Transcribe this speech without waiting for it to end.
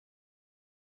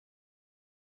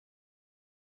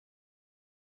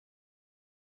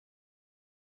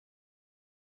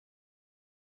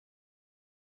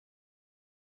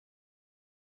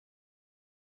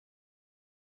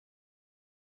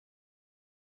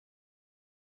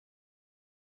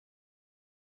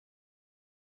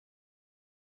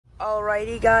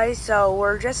Alrighty guys, so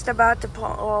we're just about to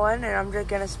pull in and I'm just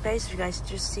gonna space you guys,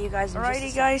 just see you guys in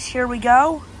Alrighty guys, here we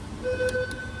go.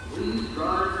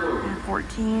 And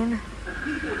 14.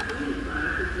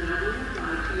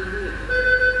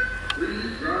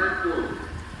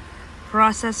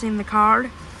 Processing the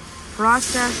card.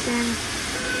 Processing.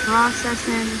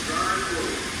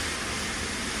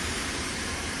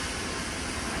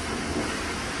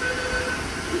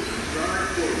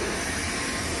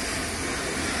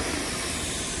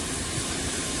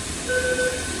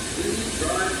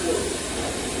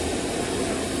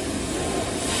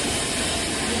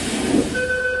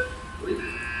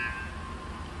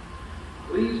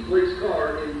 Please place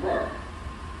car in park.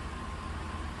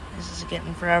 This is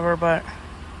getting forever, but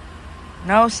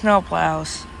no snow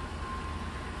plows.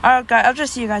 Alright guys, I'll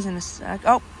just see you guys in a sec.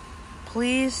 Oh,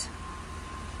 please.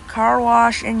 Car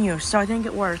wash in use. So I think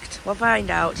it worked. We'll find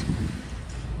out.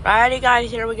 Alrighty guys,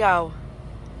 here we go.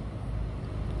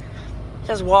 It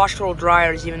says Washworld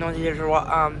dryers, even though these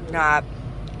are not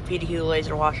PDQ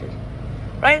laser washers.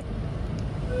 Right?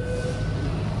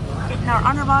 Getting our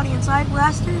underbody and side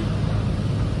blaster.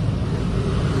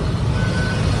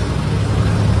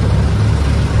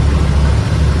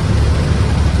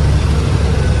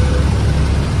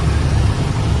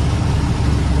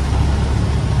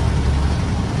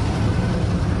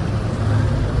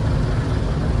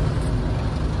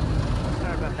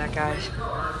 Sorry about that, guys.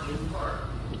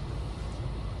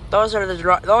 Those are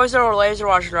laser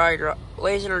wash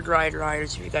laser dry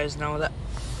dryers. If you guys know that,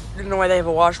 I don't know why they have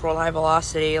a Washworld high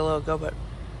velocity logo, but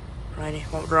righty,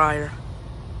 well, dryer.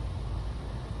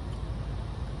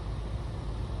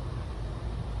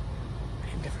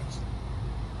 Same difference.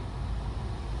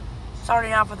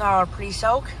 Starting off with our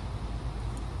pre-soak.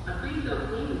 A pre-soak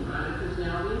cleaning product is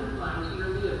now being applied to your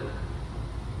vehicle.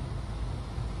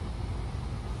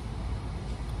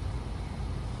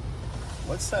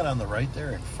 What's that on the right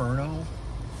there? Inferno?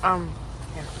 Yeah.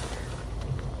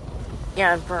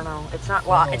 Yeah, Inferno. It's not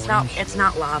it's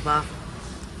not lava.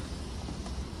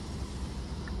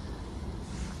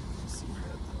 Let's see what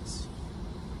that does.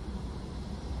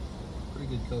 Pretty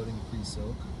good coating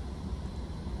pre-soak.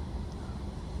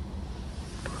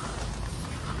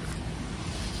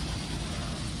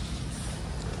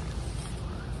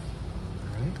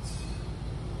 Alright.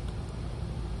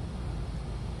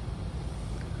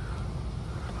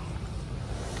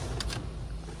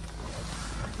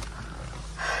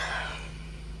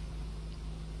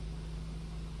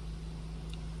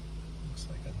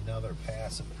 Another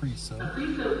pass of pre-soak. A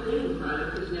pre-soak cleaning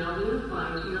product is now being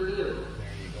applied to your vehicle.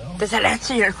 There you go. Does that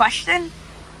answer your question?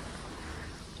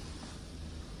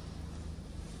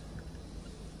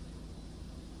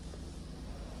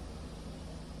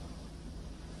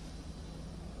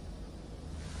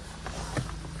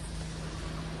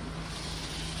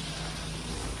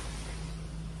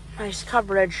 Nice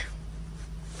coverage.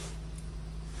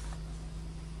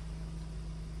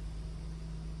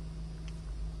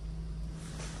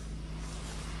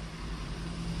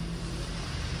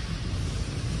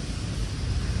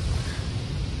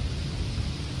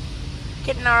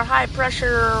 Getting our high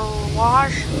pressure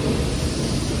wash.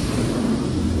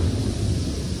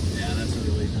 Yeah, that's a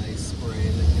really nice spray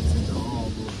that gets into all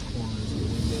the corners of the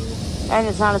window. And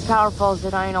it's not as powerful as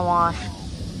the Dyna Wash.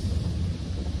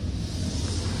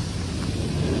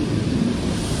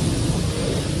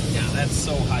 Yeah, that's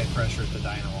so high pressure at the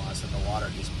Dyna Wash and the water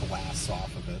just blasts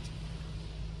off of it.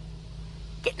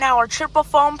 Getting our triple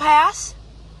foam pass.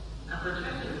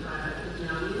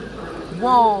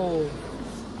 Whoa.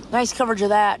 Nice coverage of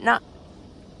that.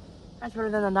 That's better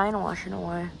than the Dyna Wash in a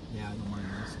way. Yeah, I don't mind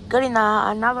this. Getting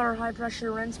another high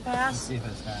pressure rinse Let's pass. see if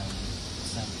it's got any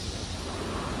scent to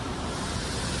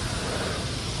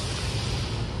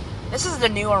it. This is the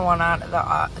newer one.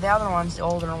 The other one's the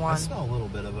older one. I smell a little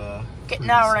bit of a... Getting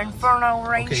our Inferno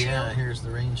rain okay, shield. yeah, here's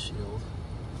the rain shield.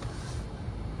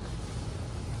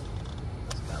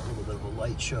 It's got a little bit of a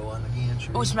light show on the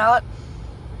gantry. Ooh, smell it?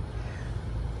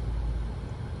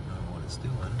 I don't know what it's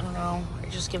doing. I don't know.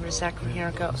 Just give it a second. Here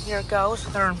it goes. Here it goes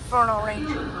with our Inferno rain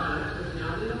shield.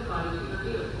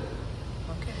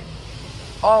 Okay.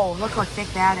 Oh, look how thick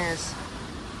that is.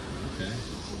 Okay,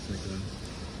 looks like a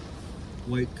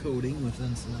white coating with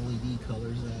then some LED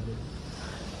colors added.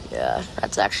 Yeah,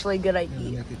 that's actually a good To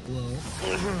idea. make it glow.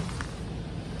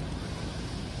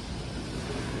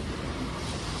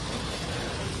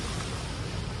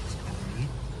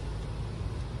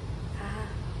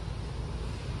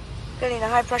 Getting a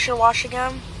high pressure wash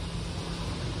again.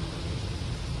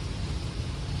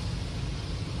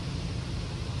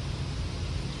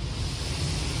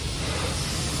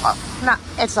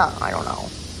 I don't know.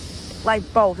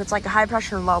 like both. It's like a high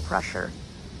pressure and low pressure.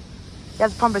 Yeah,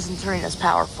 the pump isn't turning as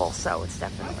powerful, so it's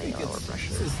definitely lower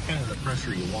pressure. This is kind of the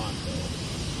pressure you want,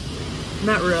 though.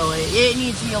 Not really. It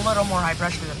needs to be a little more high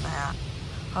pressure than that.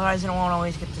 Otherwise, it won't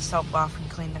always get the soap off and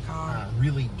clean the car.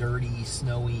 Really dirty,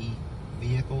 snowy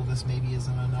vehicle, this maybe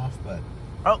isn't enough, but...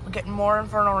 Oh, we're getting more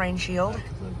Inferno Rain Shield. I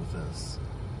could live with this.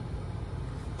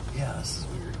 Yeah, this is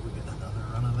weird. We get another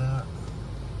run of that.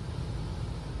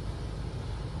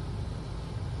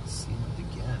 Seal it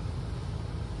again.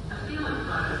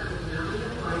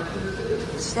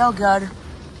 Still good.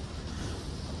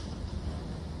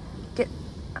 Get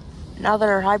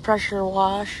another high pressure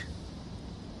wash.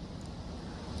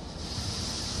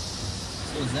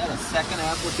 So is that a second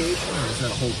application, or is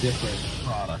that a whole different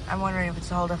product? I'm wondering if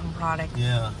it's a whole different product.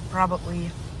 Yeah.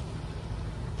 Probably.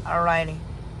 Alrighty.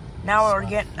 Now we're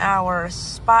getting our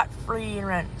spot-free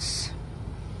rinse.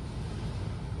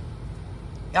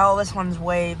 Oh, this one's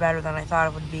way better than I thought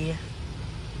it would be.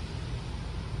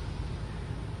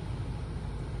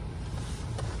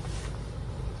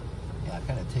 Yeah, it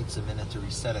kind of takes a minute to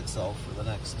reset itself for the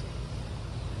next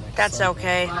That's cycle.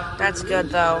 okay. That's good,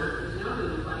 though.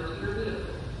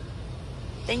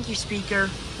 Thank you, speaker.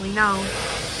 We know. So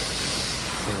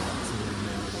that's a little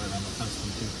more what I'm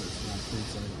accustomed to for a small free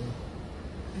cycle.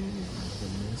 The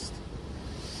mist.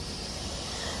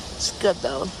 It's good,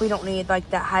 though. We don't need, like,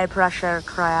 that high-pressure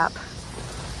crap.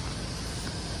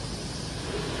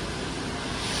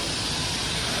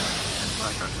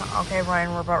 Okay,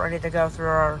 Brian, we're about ready to go through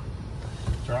our...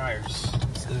 Dryers.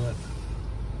 Let's do it.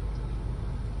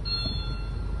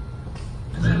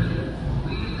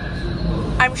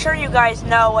 I'm sure you guys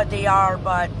know what they are,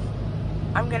 but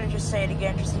I'm going to just say it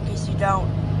again just in case you don't.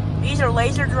 These are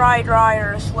laser dry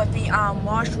dryers with the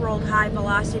Washworld High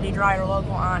Velocity Dryer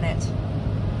logo on it.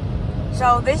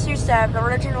 So this used to have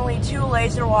originally 2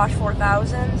 Laser Wash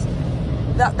 4000s.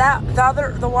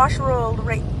 The Washworld,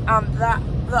 the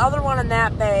other one in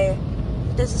that bay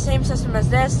does the same system as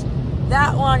this.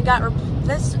 That one got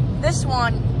this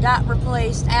one got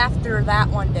replaced after that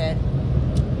one did.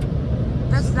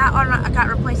 That one got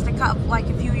replaced like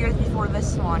a few years before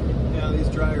this one. Yeah, these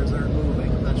dryers aren't moving.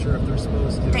 I'm not sure if they're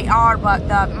supposed to. They are, but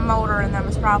the motor in them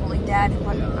is probably dead.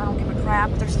 But Yeah. I don't give a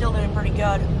crap. They're still doing pretty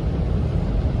good.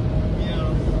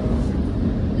 Yeah.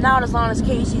 Not as long as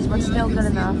Casey's, but still good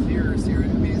enough. The mirrors here. I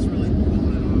mean, it's really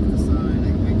pulling it off the side.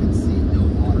 I can see no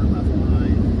water left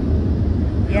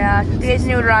behind. Yeah, these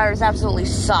new dryers absolutely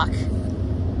suck.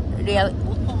 Yeah.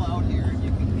 We'll pull out here and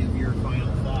you can give your final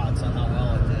thoughts on how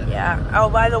well it did. Yeah. Oh,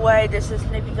 by the way, this is,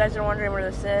 if you guys are wondering where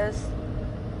this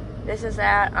is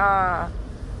at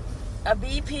the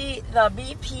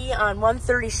BP on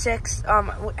 136,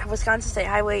 Wisconsin State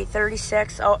Highway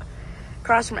 36,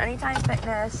 across from Anytime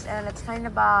Fitness, and it's kind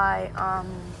of by,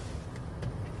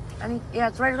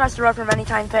 it's right across the road from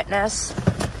Anytime Fitness,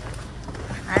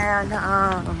 and,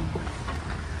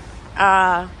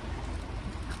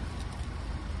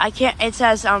 it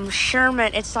says,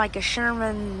 Sherman, it's like a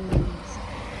Sherman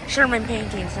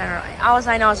Painting Center. All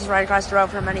I know is it's right across the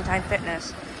road from Anytime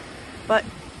Fitness. But,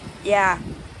 yeah,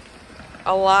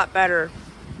 a lot better.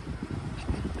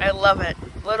 I love it.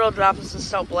 Little drops of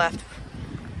soap left.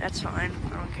 That's fine. I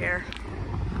don't care.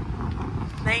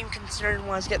 Main concern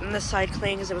was getting this side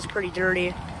clean because it was pretty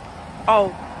dirty.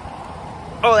 Oh,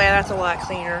 yeah, that's a lot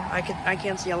cleaner. I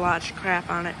can't see a lot of crap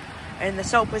on it. And the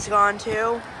soap is gone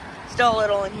too. Still a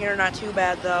little in here, not too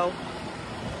bad though.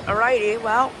 Alrighty,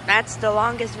 well, that's the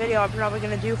longest video I'm probably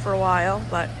gonna do for a while.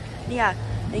 But yeah,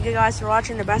 thank you guys for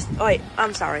watching the best. Oh, wait,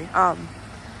 I'm sorry.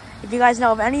 If you guys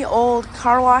know of any old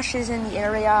car washes in the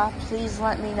area, please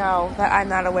let me know that I'm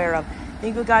not aware of.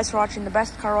 Thank you guys for watching the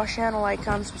best car wash channel. Like,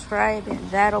 comment, subscribe, and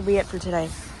that'll be it for today.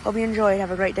 Hope you enjoyed.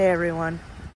 Have a great day, everyone.